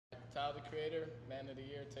Tyler, the Creator, Man of the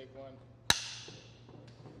Year, take one.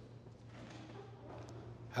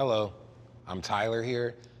 Hello, I'm Tyler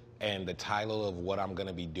here, and the title of what I'm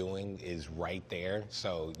gonna be doing is right there,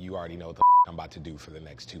 so you already know what the I'm about to do for the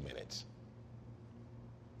next 2 minutes.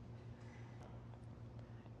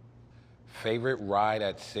 Favorite ride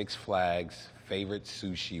at Six Flags, favorite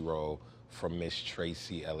sushi roll from Miss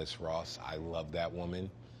Tracee Ellis Ross. I love that woman.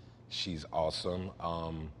 She's awesome.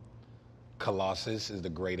 Colossus is the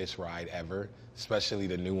greatest ride ever, especially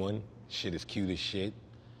the new one. Shit is cute as shit.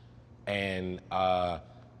 And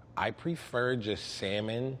I prefer just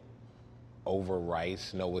salmon over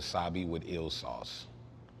rice, no wasabi with eel sauce.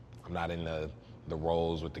 I'm not in the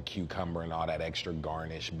rolls with the cucumber and all that extra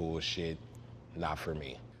garnish bullshit. Not for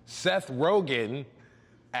me. Seth Rogen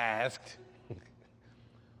asked,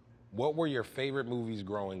 what were your favorite movies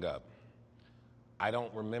growing up? I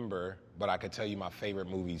don't remember, but I could tell you my favorite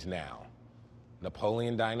movies now.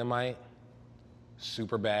 Napoleon Dynamite,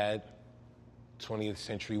 Superbad, 20th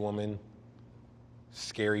Century Woman,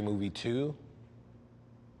 Scary Movie 2,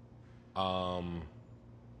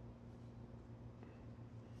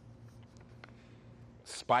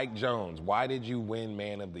 Spike Jonze, why did you win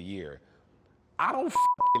Man of the Year? I don't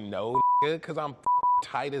f***ing know, because I'm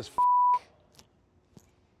tight as f***.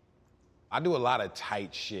 I do a lot of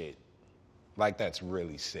tight shit. Like, that's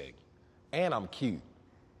really sick. And I'm cute.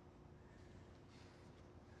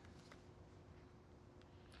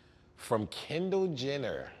 From Kendall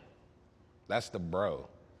Jenner, that's the bro.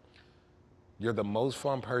 You're the most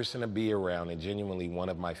fun person to be around and genuinely one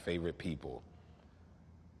of my favorite people.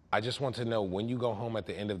 I just want to know, when you go home at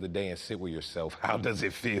the end of the day and sit with yourself, how does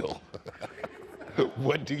it feel?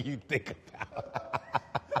 What do you think about?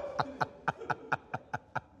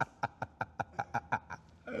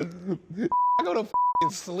 I go to f***ing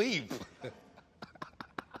sleep.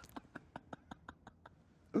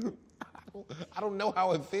 I don't know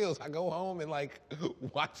how it feels. I go home and like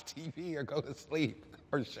watch TV or go to sleep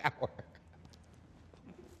or shower.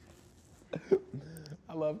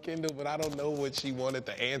 I love Kendall, but I don't know what she wanted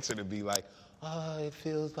the answer to be like. Oh, it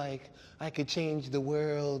feels like I could change the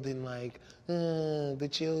world and like the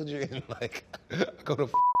children. Like, I go to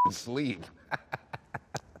f***ing sleep.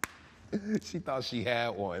 She thought she had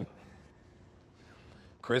one.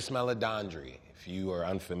 Chris Meledandri, if you are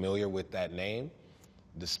unfamiliar with that name,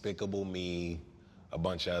 Despicable Me, a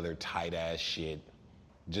bunch of other tight-ass shit.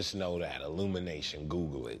 Just know that. Illumination.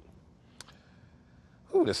 Google it.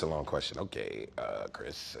 Ooh, this is a long question. Okay,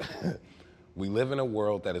 Chris. We live in a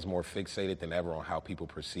world that is more fixated than ever on how people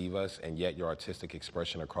perceive us, and yet your artistic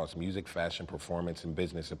expression across music, fashion, performance, and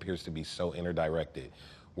business appears to be so interdirected.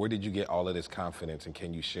 Where did you get all of this confidence, and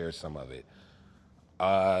can you share some of it?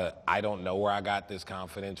 I don't know where I got this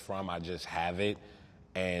confidence from. I just have it.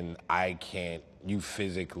 And you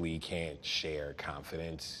physically can't share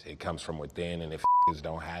confidence. It comes from within, and if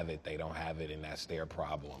don't have it, they don't have it, and that's their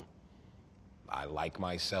problem. I like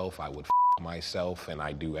myself, I would myself, and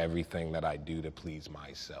I do everything that I do to please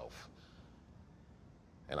myself.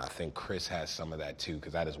 And I think Chris has some of that too,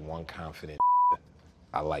 because that is one confident.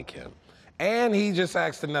 I like him. And he just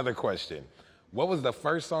asked another question. What was the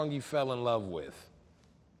first song you fell in love with?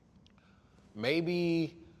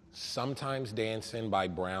 Maybe Sometimes Dancing by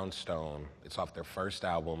Brownstone. It's off their first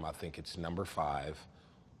album. I think it's number 5.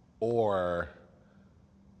 Or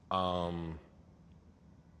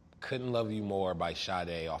Couldn't Love You More by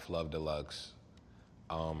Sade off Love Deluxe.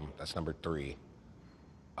 That's number 3.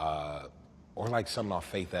 Or like something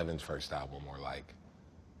off Faith Evans' first album, or like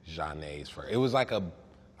Jeanet's first. It was like I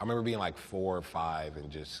remember being like 4 or 5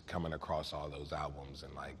 and just coming across all those albums,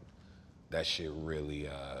 and like that shit really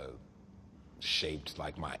shaped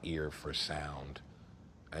like my ear for sound.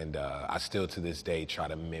 And I still to this day try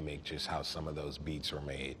to mimic just how some of those beats were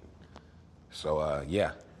made. So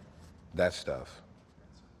yeah, that stuff.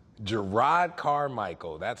 Jerrod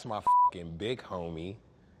Carmichael, that's my fucking big homie.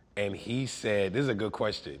 And he said, this is a good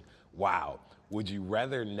question. Wow, would you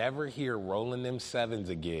rather never hear Rollin' Them Sevens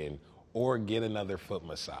again or get another foot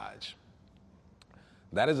massage?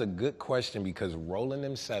 That is a good question, because Rollin'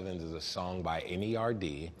 Them Sevens is a song by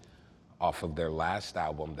NERD off of their last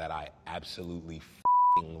album that I absolutely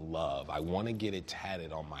f***ing love. I want to get it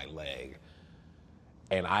tatted on my leg.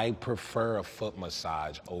 And I prefer a foot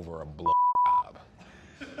massage over a blow job.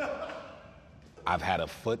 I've had a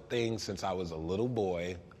foot thing since I was a little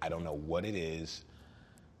boy. I don't know what it is.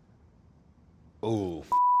 Ooh,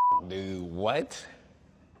 dude, what?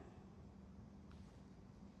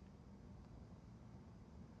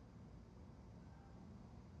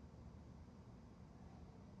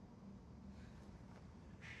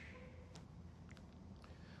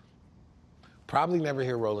 Probably never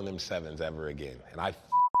hear Rolling Them Sevens ever again. And I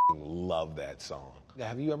love that song.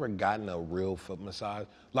 Have you ever gotten a real foot massage?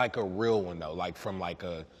 Like a real one though, like from like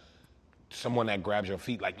someone that grabs your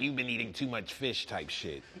feet like you've been eating too much fish type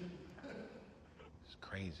shit. It's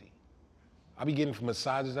crazy. I be getting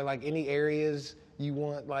massages that like any areas you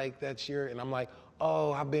want like that's your, and I'm like,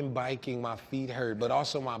 oh, I've been biking, my feet hurt, but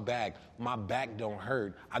also my back. My back don't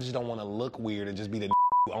hurt. I just don't want to look weird and just be the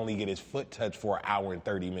who only get his foot touched for an hour and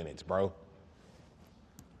 30 minutes, bro.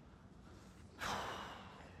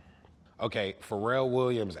 Okay, Pharrell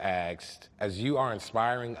Williams asked, as you are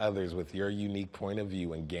inspiring others with your unique point of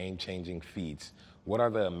view and game-changing feats, what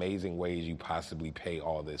are the amazing ways you possibly pay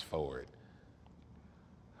all this forward?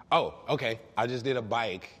 Oh, okay. I just did a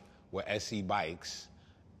bike with SC Bikes,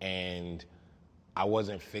 and I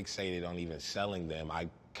wasn't fixated on even selling them. I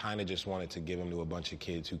kind of just wanted to give them to a bunch of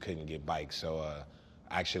kids who couldn't get bikes. So I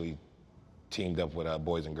actually teamed up with a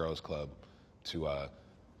Boys and Girls Club to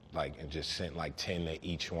and just sent like 10 to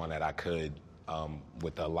each one that I could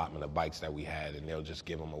with the allotment of bikes that we had, and they'll just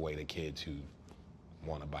give them away to kids who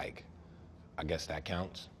want a bike. I guess that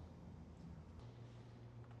counts.